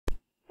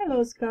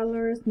Hello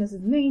scholars,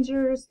 Mrs.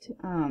 Majors,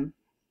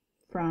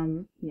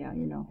 from,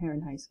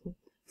 Heron High School.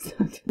 So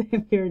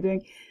today we are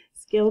doing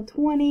Skill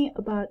 20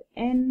 about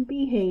end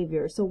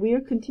behavior. So we are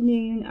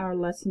continuing our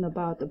lesson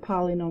about the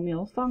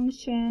polynomial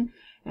function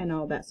and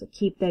all that. So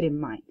keep that in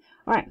mind.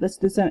 All right, let's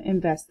do some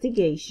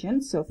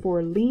investigation. So for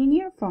a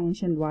linear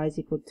function, y is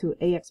equal to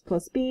ax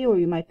plus b, or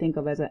you might think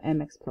of as a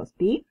mx plus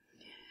b.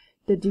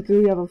 The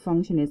degree of a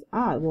function is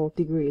odd. Well,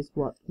 degree is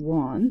what?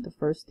 1, the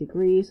first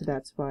degree, so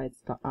that's why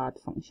it's the odd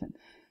function.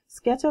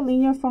 Sketch a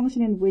linear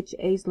function in which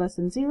a is less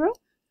than 0.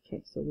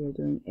 Okay, so we're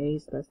doing a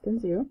is less than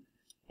 0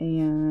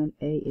 and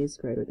a is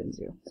greater than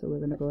 0. So we're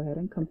going to go ahead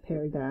and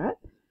compare that.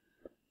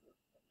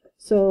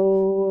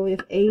 So if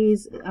a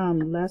is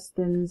less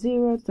than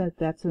 0,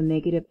 that's a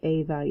negative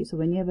a value. So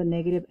when you have a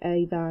negative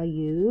a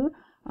value,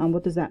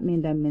 what does that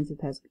mean? That means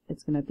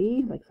it's going to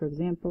be, like for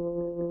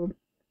example,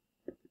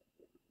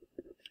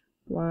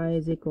 y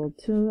is equal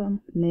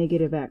to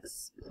negative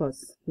x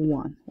plus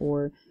 1,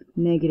 or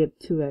negative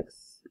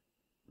 2x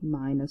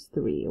minus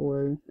 3,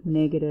 or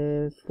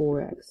negative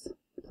 4x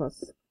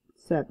plus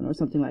 7, or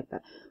something like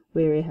that,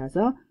 where it has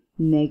a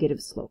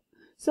negative slope.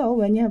 So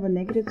when you have a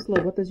negative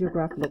slope, what does your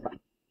graph look like?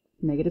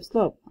 Negative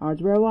slope.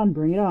 Algebra 1,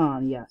 bring it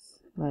on. Yes,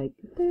 like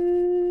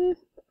this.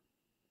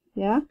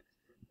 Yeah,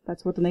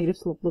 that's what the negative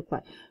slope looks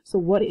like. So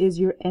what is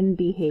your end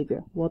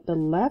behavior? Well, the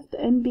left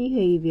end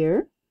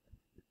behavior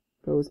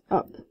goes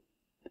up.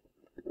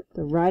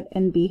 The right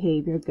end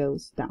behavior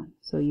goes down.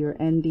 So your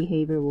end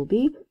behavior will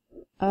be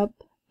up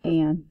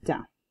and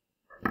down.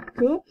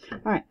 Cool. All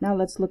right, now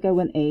let's look at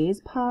when a is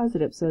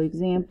positive. So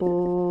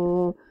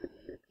example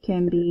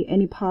can be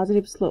any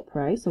positive slope,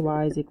 right? So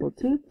y is equal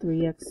to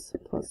 3x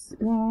plus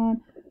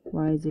 1,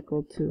 y is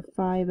equal to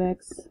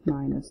 5x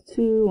minus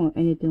 2, or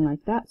anything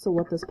like that. So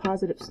what does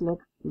positive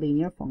slope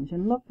linear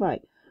function look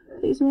like?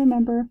 Please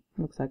remember,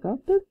 looks like a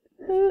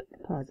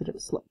positive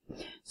slope.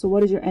 So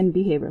what is your end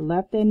behavior?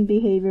 Left end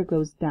behavior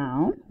goes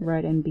down,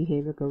 right end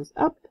behavior goes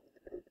up.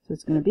 So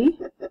it's going to be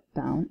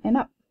down and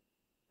up.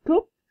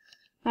 Cool?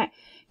 Alright,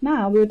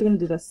 now we're going to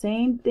do the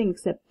same thing,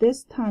 except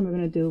this time we're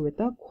going to do it with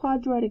the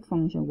quadratic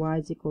function. Y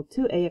is equal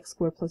to ax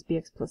squared plus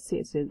bx plus c.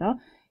 It's in the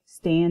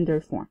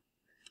standard form.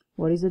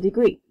 What is the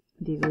degree?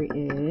 Degree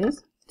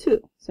is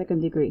 2, second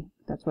degree.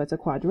 That's why it's a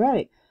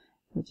quadratic,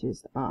 which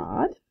is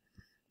odd.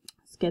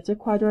 Sketch a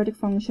quadratic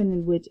function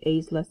in which a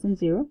is less than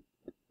 0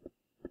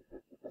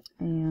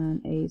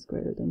 and a is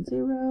greater than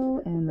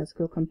 0. And let's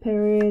go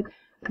compare it.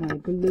 My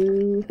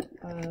blue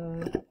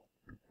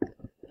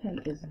pen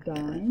is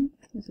dying,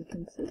 as you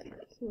can see.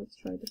 So let's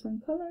try a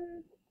different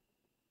color.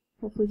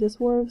 Hopefully this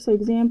works. So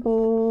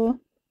example,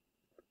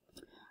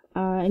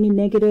 any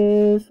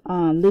negative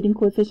leading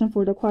coefficient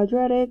for the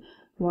quadratic.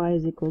 Y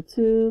is equal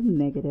to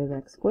negative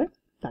x squared.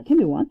 That can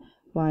be 1.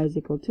 Y is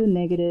equal to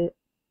negative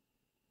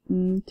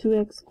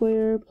 2x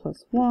squared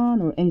plus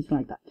 1, or anything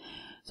like that.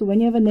 So when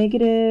you have a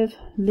negative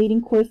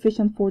leading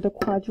coefficient for the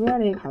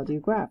quadratic, how do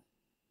you graph?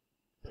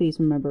 Please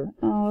remember,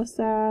 oh,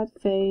 sad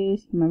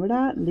face. Remember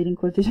that? Leading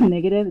coefficient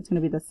negative, it's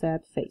going to be the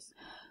sad face.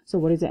 So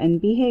what is the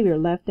end behavior?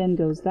 Left end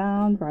goes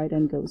down, right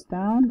end goes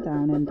down,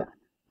 down and down,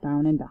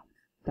 down and down,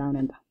 down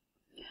and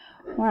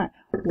down. Alright,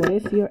 what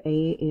if your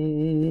a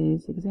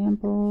is,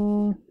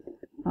 example,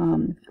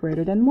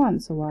 greater than 1?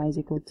 So y is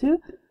equal to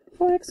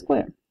 4x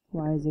squared.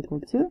 Y is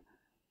equal to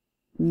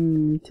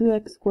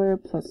 2x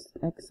squared plus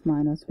x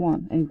minus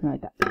 1, anything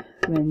like that.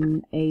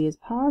 When a is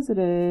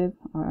positive,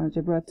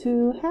 algebra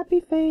 2, happy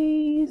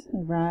face,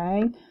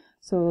 right?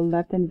 So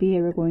left hand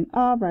behavior going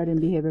up, right hand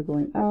behavior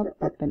going up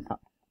and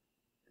up.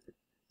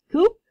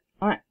 Cool?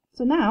 Alright,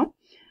 so now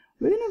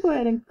we're going to go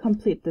ahead and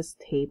complete this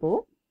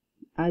table,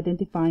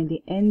 identifying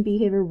the end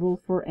behavior rule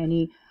for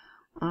any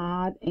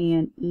odd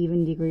and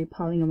even degree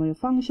polynomial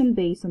function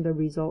based on the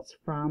results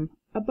from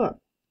above.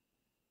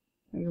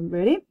 Are you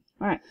ready?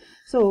 Alright,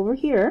 so over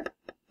here,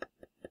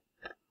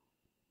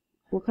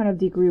 what kind of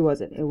degree was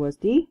it? It was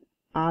the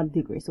odd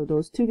degree. So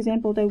those two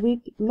examples that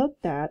we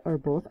looked at are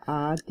both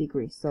odd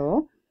degree.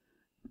 So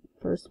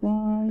first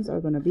ones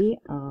are going to be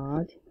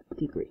odd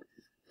degree.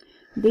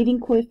 Leading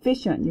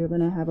coefficient, you're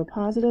going to have a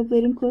positive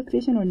leading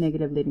coefficient or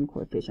negative leading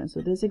coefficient.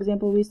 So this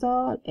example we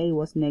saw, a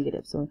was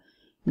negative, so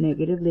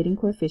negative leading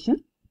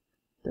coefficient.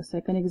 The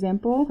second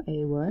example,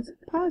 a was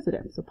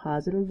positive, so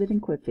positive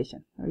leading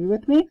coefficient. Are you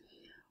with me?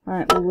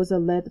 Alright, what was the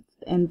left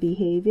end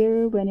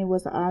behavior when it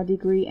was odd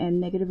degree and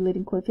negative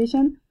leading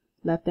coefficient?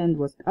 Left end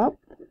was up,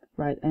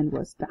 right end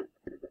was down.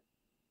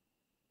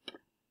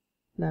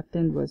 Left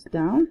end was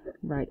down,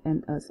 right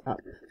end was up.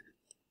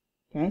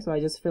 Okay, so I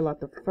just fill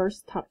out the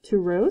first top 2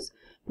 rows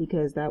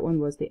because that one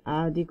was the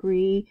odd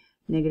degree,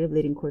 negative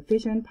leading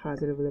coefficient,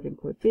 positive leading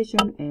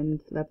coefficient, and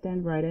left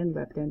end, right end,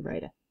 left end,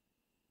 right end.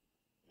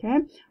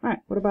 Okay, alright,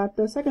 what about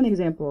the second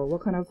example?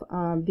 What kind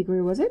of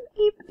degree was it?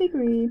 Even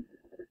degree.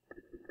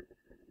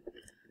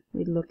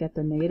 We look at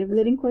the negative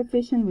leading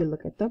coefficient, we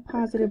look at the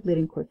positive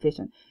leading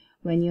coefficient.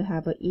 When you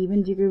have an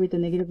even degree with the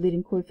negative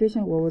leading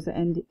coefficient, what was the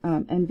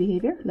end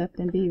behavior? Left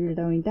end behavior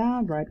going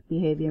down, right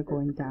behavior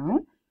going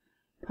down.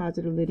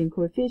 Positive leading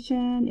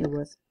coefficient, it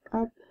was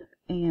up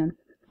and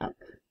up.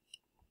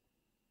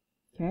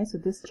 Okay, so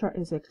this chart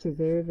is actually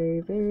very, very,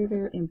 very,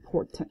 very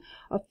important.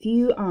 A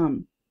few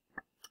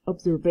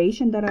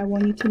observations that I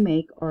want you to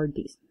make are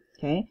these.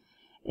 Okay,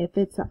 if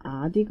it's an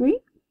odd degree,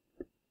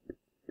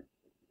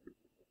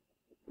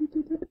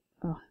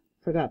 oh,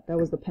 forgot that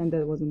was the pen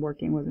that wasn't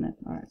working, wasn't it?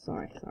 All right,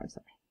 sorry.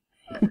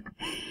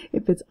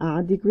 If it's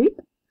odd degree,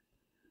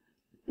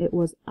 it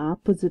was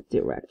opposite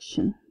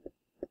direction.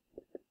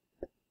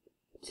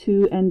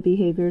 2 and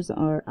behaviors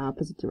are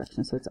opposite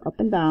direction, so it's up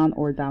and down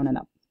or down and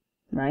up,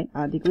 right?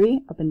 Odd degree,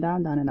 up and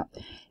down, down and up.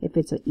 If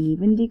it's an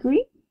even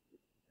degree,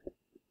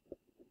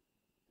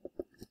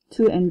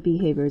 2 and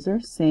behaviors are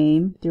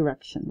same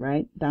direction,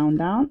 right? Down,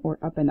 down, or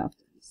up and up.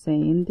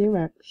 Same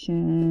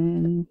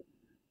direction.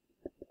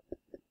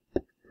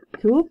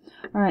 Cool.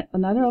 All right,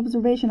 another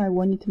observation I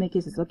want you to make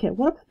is, okay,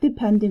 what about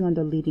depending on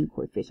the leading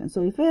coefficient?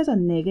 So if it has a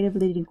negative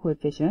leading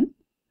coefficient,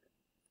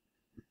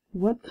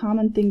 what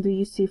common thing do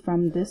you see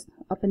from this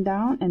up and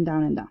down and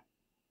down and down?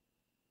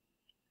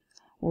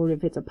 Or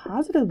if it's a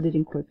positive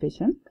leading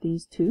coefficient,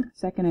 these two,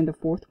 second and the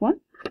fourth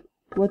one,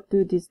 what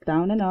do this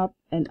down and up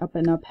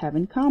have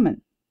in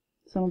common?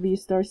 Some of you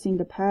start seeing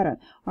the pattern.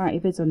 All right,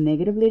 if it's a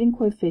negative leading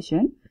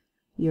coefficient,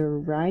 your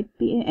right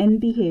end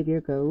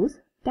behavior goes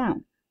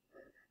down.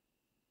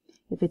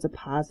 If it's a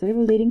positive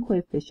leading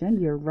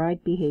coefficient, your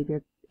right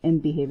behavior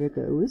end behavior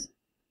goes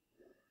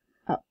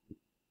up.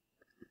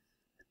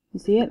 You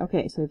see it?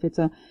 Okay, so if it's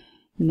a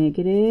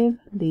negative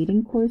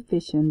leading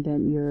coefficient,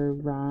 then your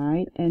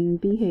right end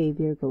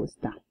behavior goes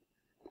down.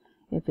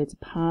 If it's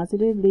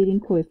positive leading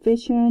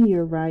coefficient,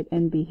 your right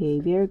end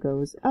behavior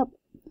goes up.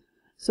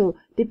 So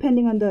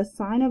depending on the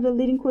sign of the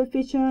leading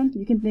coefficient,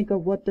 you can think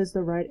of what does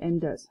the right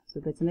end does. So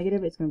if it's a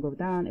negative, it's going to go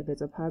down. If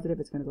it's a positive,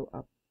 it's going to go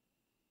up.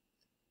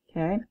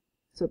 Okay?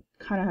 So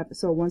kind of have to,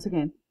 so once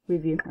again,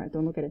 review. All right,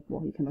 don't look at it.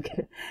 Well, you can look at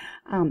it.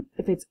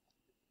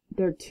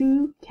 There are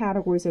two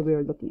categories that we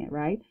are looking at,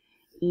 right?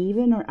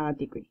 Even or odd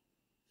degree.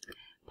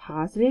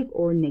 Positive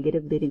or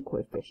negative leading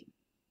coefficient.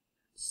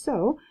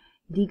 So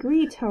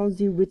degree tells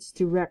you which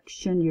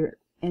direction your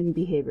end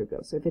behavior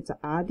goes. So if it's an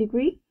odd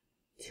degree,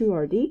 2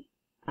 are the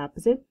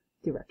opposite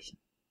direction.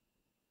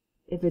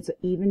 If it's an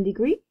even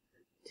degree,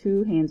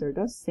 2 hands are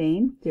the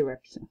same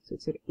direction. So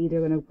it's either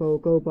going to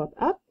go both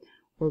up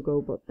or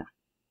go both down.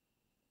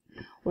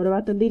 What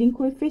about the leading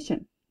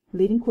coefficient?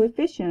 Leading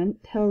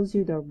coefficient tells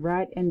you the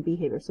right end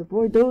behavior. So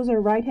for those who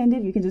are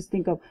right-handed, you can just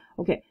think of,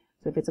 okay,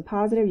 so if it's a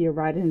positive, your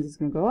right hand is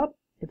going to go up.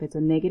 If it's a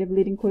negative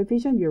leading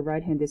coefficient, your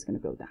right hand is going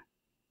to go down.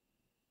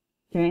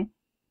 Okay?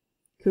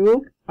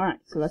 Cool? All right,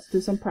 so let's do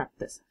some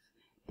practice.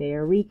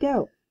 There we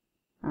go.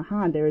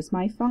 There is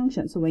my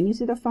function. So when you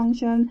see the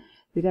function,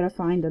 we got to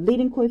find the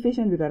leading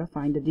coefficient, we got to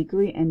find the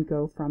degree, and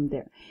go from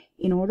there.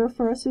 In order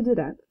for us to do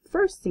that,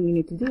 first thing you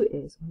need to do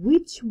is,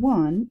 which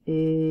one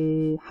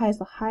has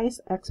the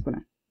highest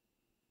exponent?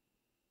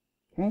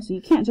 Okay, so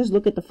you can't just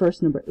look at the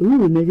first number.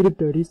 Ooh, negative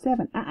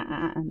 37.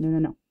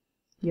 No.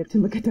 You have to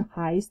look at the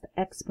highest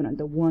exponent,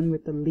 the one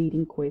with the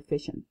leading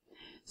coefficient.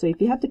 So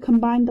if you have to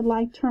combine the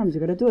like terms, you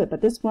got to do it.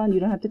 But this one, you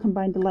don't have to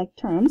combine the like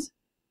terms.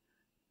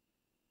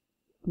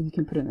 You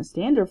can put it in a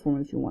standard form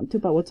if you want to,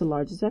 but what's the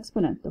largest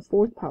exponent? The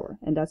fourth power,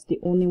 and that's the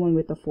only one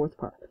with the fourth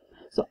power.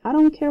 So I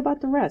don't care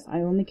about the rest. I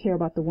only care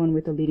about the one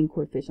with the leading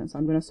coefficient. So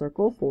I'm going to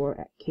circle for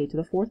at k to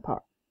the fourth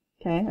power.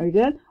 Okay, are you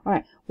good? All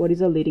right, what is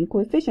the leading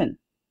coefficient?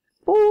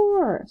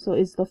 4. So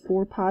is the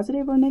 4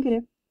 positive or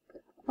negative?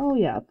 Oh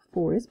yeah,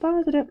 4 is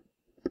positive.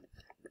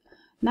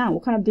 Now,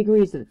 what kind of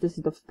degree is it? This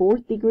is the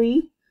 4th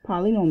degree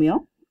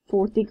polynomial.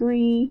 4th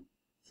degree,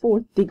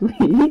 4th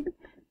degree.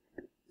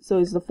 So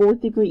is the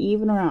 4th degree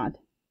even or odd?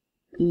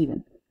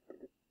 Even.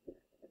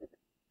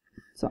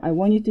 So I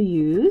want you to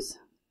use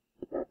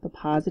the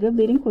positive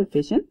leading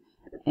coefficient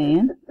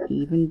and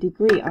even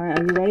degree. All right,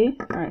 are you ready?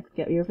 All right,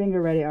 get your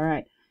finger ready. All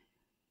right.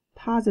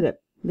 Positive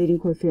leading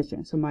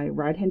coefficient. So my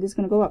right hand is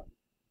going to go up.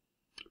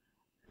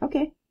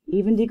 Okay,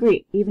 even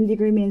degree. Even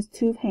degree means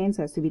 2 hands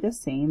has to be the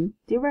same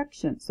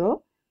direction.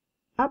 So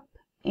up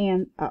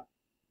and up.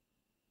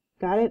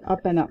 Got it?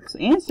 Up and up. So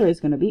answer is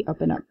going to be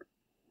up and up.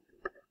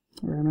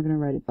 Where am I going to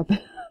write it?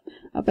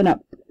 Up and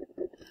up.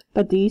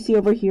 But do you see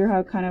over here how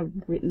I kind of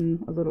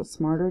written a little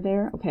smarter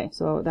there? Okay,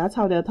 so that's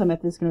how the delta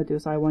method is going to do.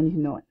 So I want you to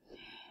know it.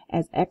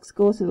 As x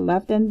goes to the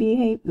left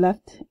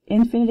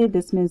infinity,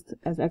 this means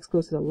as x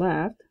goes to the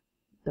left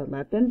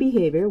end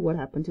behavior, what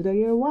happened to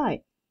your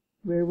y?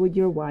 Where would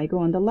your y go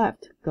on the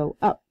left? Go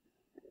up.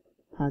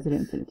 Positive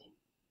infinity.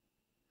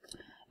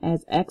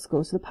 As x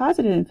goes to the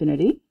positive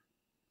infinity,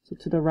 so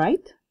to the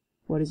right,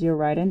 what is your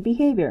right end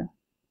behavior?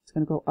 It's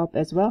going to go up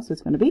as well, so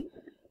it's going to be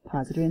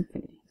positive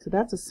infinity. So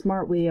that's a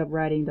smart way of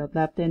writing the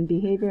left end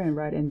behavior and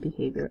right end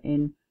behavior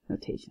in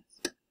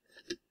notations.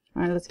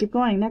 All right, let's keep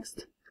going.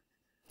 Next.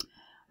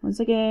 Once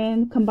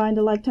again, combine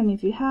the like term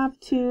if you have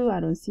to.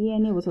 I don't see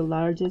any. What's the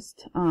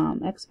largest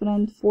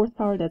exponent? 4th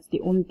power. That's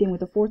the only thing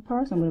with the 4th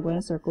power, so I'm going to go ahead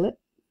and circle it.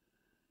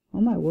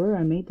 Oh my word,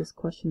 I made this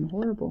question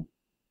horrible.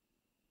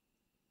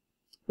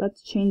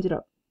 Let's change it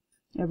up.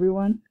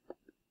 Everyone,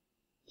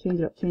 change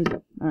it up, change it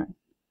up. All right.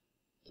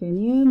 Can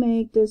you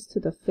make this to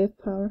the 5th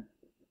power?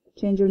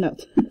 Change your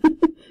note.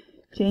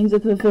 Change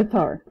it to the fifth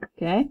power.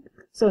 Okay?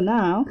 So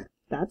now,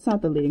 that's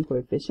not the leading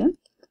coefficient.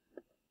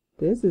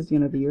 This is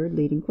going to be your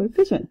leading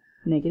coefficient.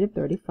 Negative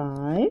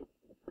 35,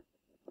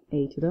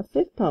 a to the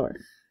fifth power.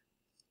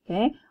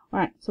 Okay?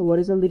 Alright, so what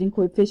is the leading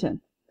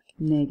coefficient?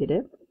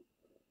 Negative.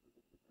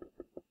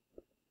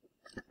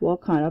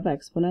 What kind of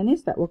exponent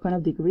is that? What kind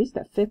of degree is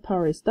that? Fifth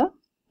power is the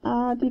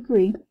odd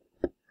degree.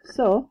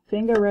 So,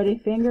 finger ready,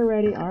 finger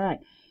ready. Alright,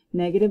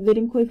 negative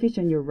leading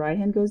coefficient, your right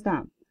hand goes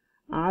down.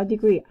 Odd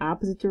degree,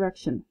 opposite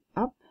direction.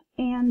 Up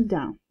and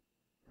down.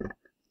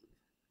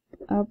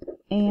 Up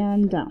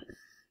and down.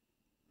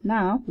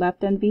 Now,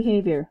 left hand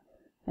behavior.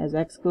 As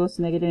x goes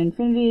to negative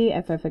infinity,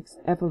 f of x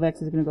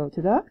is going to go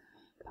to the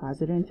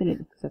positive infinity,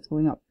 because that's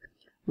going up.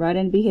 Right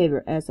hand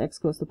behavior. As x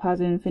goes to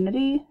positive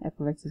infinity, f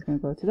of x is going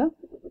to go to the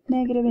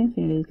negative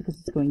infinity, because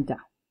it's going down.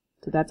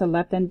 So that's a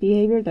left hand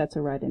behavior, that's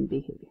a right hand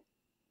behavior.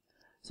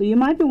 So you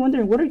might be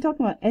wondering, what are you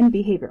talking about end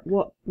behavior?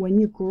 Well, when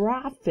you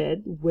graph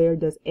it, where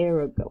does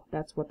arrow go?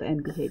 That's what the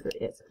end behavior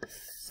is.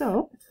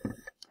 So,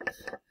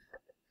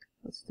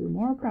 let's do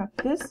more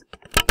practice.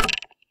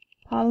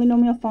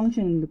 Polynomial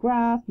function in the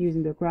graph,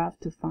 using the graph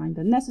to find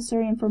the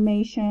necessary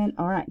information.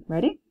 Alright,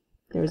 ready?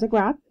 There's a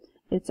graph.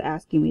 It's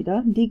asking me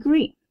the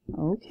degree.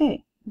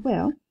 Okay,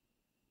 well,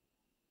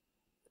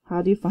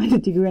 how do you find the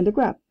degree in the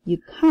graph? You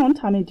count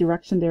how many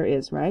directions there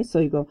is, right? So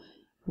you go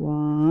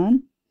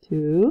 1,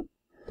 2,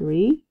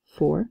 3,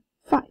 4,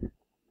 5.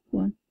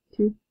 1,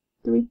 2,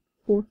 3,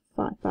 4,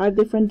 5. 5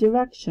 different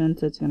directions.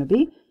 So it's going to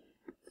be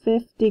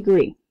fifth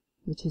degree,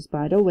 which is,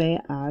 by the way,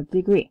 odd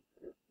degree.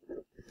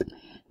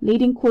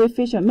 Leading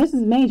coefficient.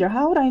 Mrs. Major,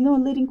 how would I know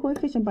leading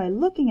coefficient by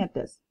looking at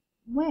this?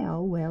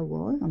 Well,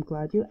 I'm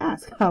glad you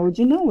asked. How would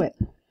you know it?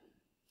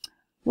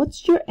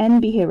 What's your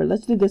end behavior?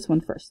 Let's do this one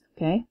first,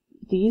 okay?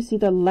 Do you see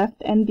the left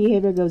end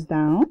behavior goes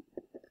down?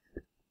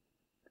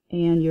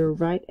 And your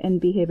right end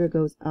behavior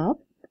goes up?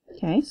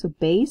 Okay, so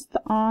based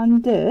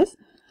on this,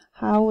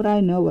 how would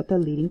I know what the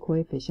leading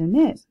coefficient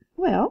is?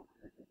 Well,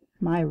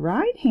 my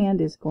right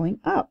hand is going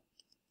up.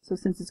 So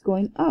since it's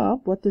going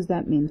up, what does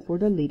that mean for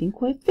the leading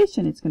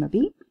coefficient? It's going to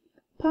be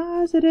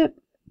positive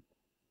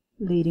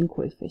leading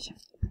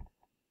coefficient.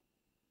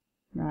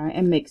 Right?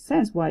 And makes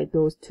sense why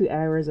those two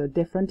arrows are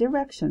different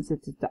directions.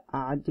 It's the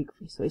odd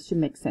degree, so it should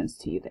make sense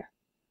to you there.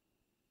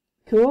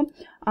 Cool.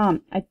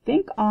 I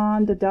think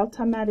on the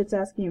delta mat it's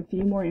asking a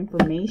few more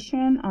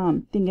information.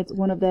 I think it's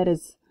one of that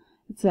is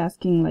it's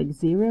asking like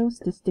zeros,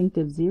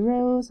 distinctive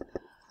zeros.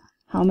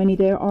 How many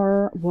there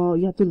are? Well,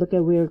 you have to look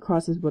at where it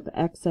crosses with the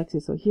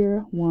x-axis. So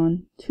here,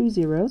 1, 2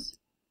 zeros.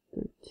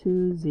 There are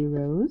 2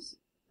 zeros.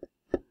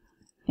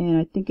 And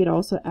I think it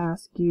also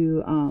asks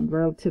you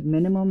relative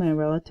minimum and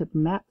relative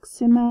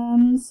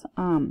maximums.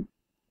 How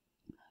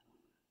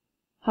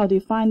do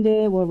you find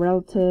it? Well,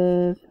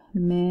 relative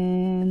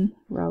min,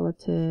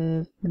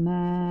 relative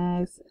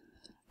max.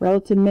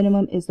 Relative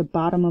minimum is the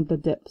bottom of the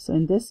dip. So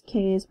in this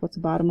case, what's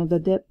the bottom of the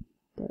dip?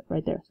 There,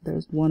 right there. So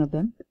there's one of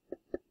them.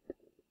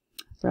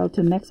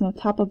 Relative maximum,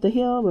 top of the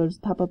hill. Where's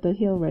the top of the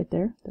hill? Right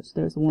there.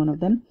 There's one of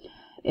them.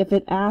 If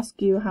it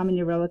asks you how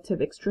many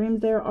relative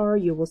extremes there are,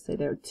 you will say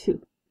there are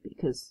 2,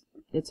 because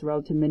it's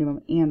relative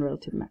minimum and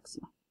relative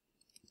maximum.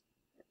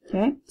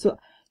 Okay, so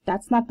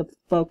that's not the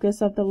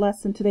focus of the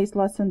lesson, today's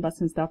lesson, but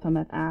since Delta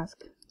Math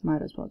asked,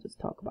 might as well just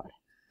talk about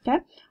it. Okay,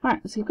 all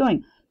right, let's keep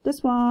going.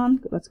 This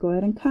one, let's go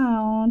ahead and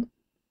count.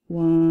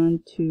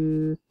 1,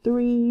 2,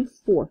 3,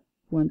 4.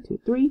 1, 2,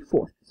 3,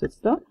 4. So it's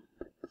the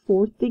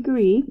 4th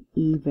degree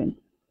even.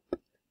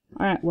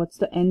 All right, what's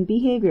the end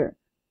behavior?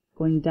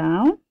 Going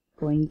down,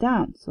 going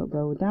down. So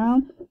go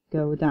down,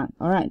 go down.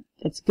 All right,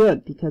 it's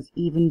good because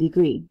even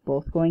degree,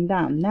 both going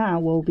down.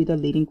 Now, what will be the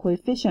leading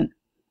coefficient?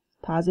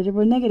 Positive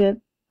or negative?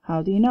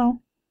 How do you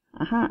know?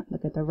 Aha,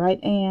 look at the right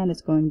hand.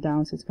 It's going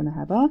down, so it's going to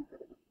have a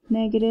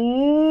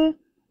negative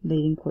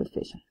leading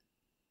coefficient.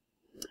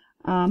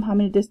 How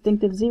many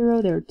distinctive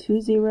zero? There are 2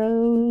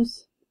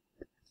 zeros.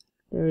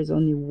 There is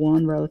only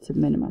one relative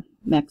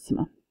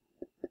maximum.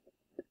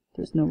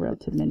 There's no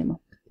relative minimum.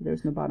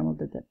 There's no bottom of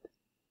the dip.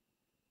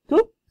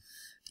 Cool?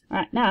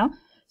 Alright, now,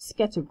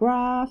 sketch a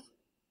graph.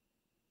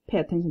 Pay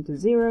attention to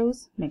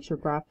zeros. Make sure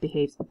graph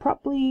behaves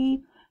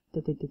appropriately.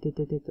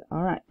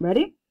 Alright,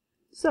 ready?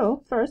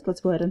 So, first,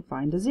 let's go ahead and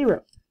find the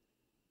zero.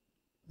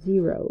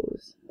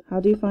 Zeros. How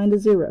do you find the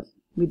zeros?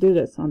 We did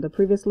this on the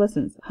previous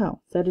lessons.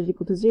 How? Set it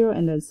equal to 0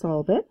 and then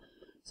solve it.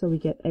 So we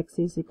get x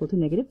is equal to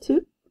negative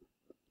 2.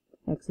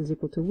 X is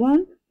equal to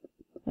 1.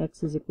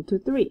 X is equal to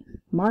 3.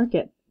 Mark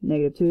it.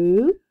 Negative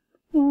 2,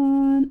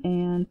 1,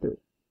 and 3.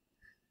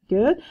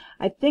 Good.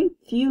 I think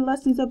a few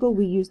lessons ago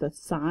we used a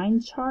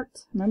sign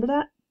chart. Remember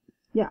that?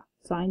 Yeah,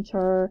 sign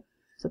chart.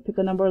 So pick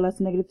a number less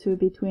than negative 2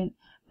 between.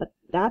 But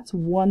that's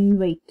one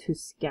way to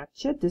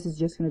sketch it. This is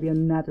just going to be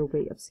another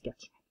way of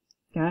sketching.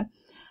 Okay.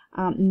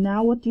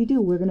 Now what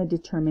do? We're going to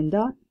determine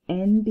the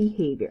end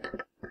behavior.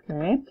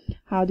 Okay.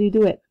 How do you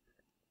do it?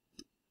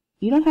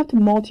 You don't have to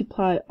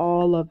multiply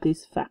all of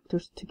these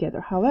factors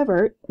together.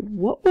 However,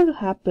 what will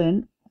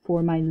happen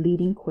for my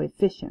leading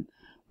coefficient?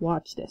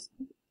 Watch this.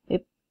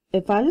 If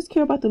if I just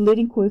care about the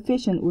leading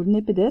coefficient, wouldn't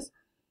it be this?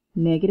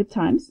 Negative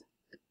times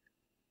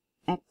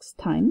x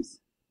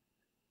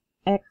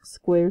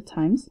squared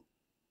times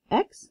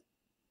x,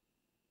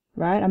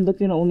 right? I'm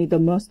looking at only the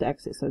most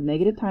x's. So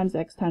negative times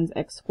x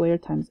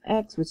squared times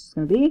x, which is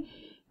going to be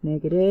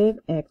negative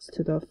x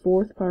to the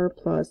 4th power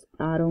plus,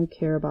 I don't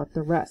care about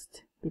the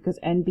rest, because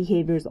end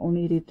behavior is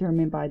only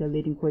determined by the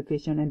leading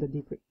coefficient and the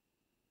degree.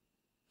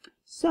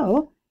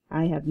 So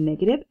I have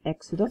negative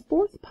x to the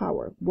 4th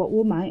power. What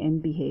will my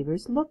end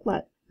behaviors look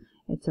like?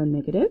 It's a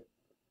negative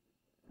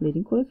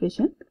leading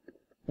coefficient.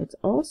 It's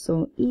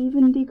also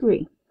even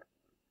degree.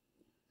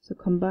 So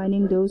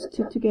combining those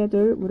two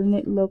together, wouldn't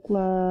it look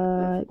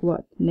like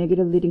what?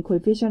 Negative leading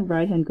coefficient,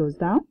 right hand goes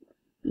down.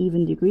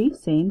 Even degree,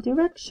 same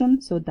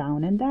direction, so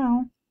down and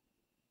down.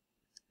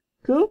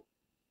 Cool?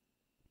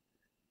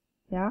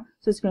 Yeah,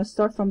 so it's going to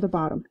start from the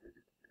bottom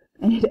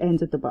and it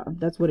ends at the bottom.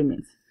 That's what it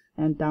means.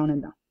 And down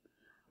and down.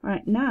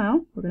 Alright,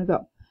 now we're going to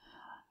go.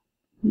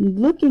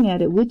 Looking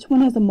at it, which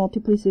one has a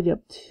multiplicity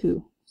of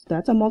 2? So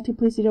that's a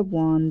multiplicity of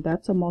 1,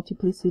 that's a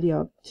multiplicity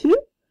of 2,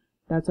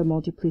 that's a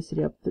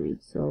multiplicity of 3.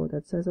 So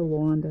that says a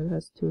 1, that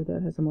has 2,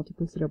 that has a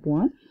multiplicity of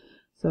 1.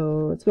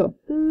 So let's go.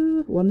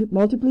 One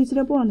multiplicity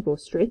of 1, go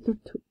straight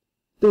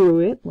through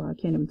it. Well, I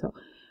can't even tell.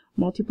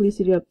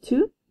 Multiplicity of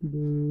 2,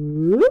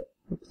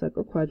 looks like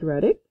a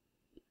quadratic.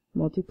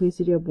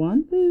 Multiplicity of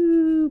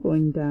 1,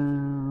 going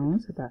down.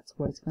 So that's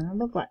what it's going to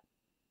look like.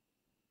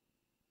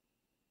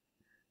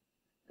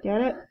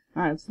 Get it?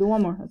 Alright, let's do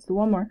one more. Let's do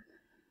one more.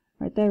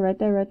 Right there, right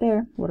there, right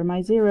there. What are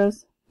my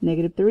zeros?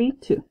 Negative 3,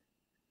 2.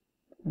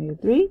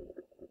 Negative 3,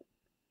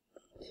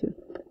 2.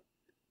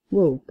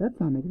 Whoa, that's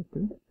not negative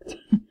 3.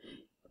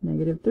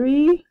 Negative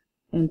 3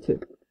 and 2.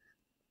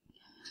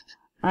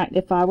 Alright,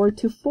 if I were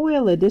to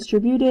FOIL it,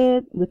 distribute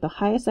it with the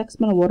highest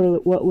exponent,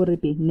 what would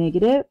it be?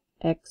 Negative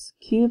x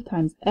cubed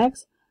times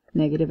x,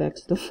 negative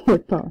x to the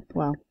 4th power.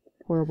 Wow,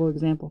 horrible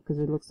example because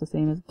it looks the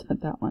same as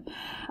that one.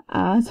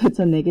 So it's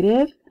a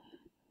negative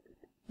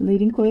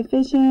leading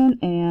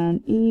coefficient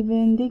and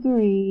even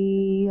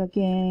degree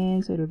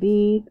again, so it'll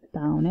be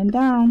down and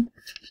down.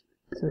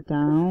 So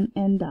down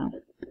and down.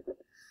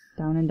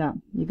 Down and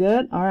down. You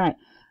good? Alright,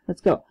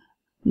 let's go.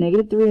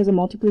 Negative 3 has a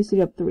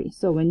multiplicity of 3.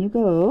 So when you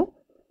go,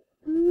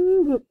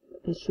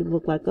 it should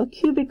look like a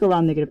cubic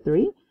around negative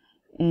 3.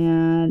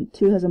 And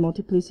 2 has a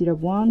multiplicity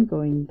of 1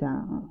 going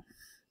down.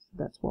 So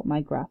that's what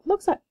my graph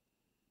looks like.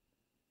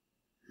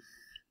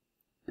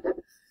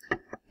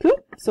 Cool.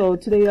 So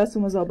today's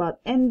lesson was all about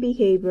end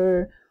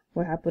behavior.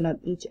 What happened at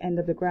each end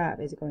of the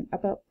graph? Is it going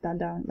up, up, down,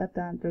 down, left,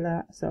 down, blah,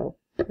 blah. So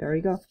there we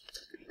go.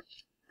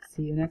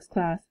 See you next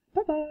class.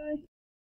 Bye-bye.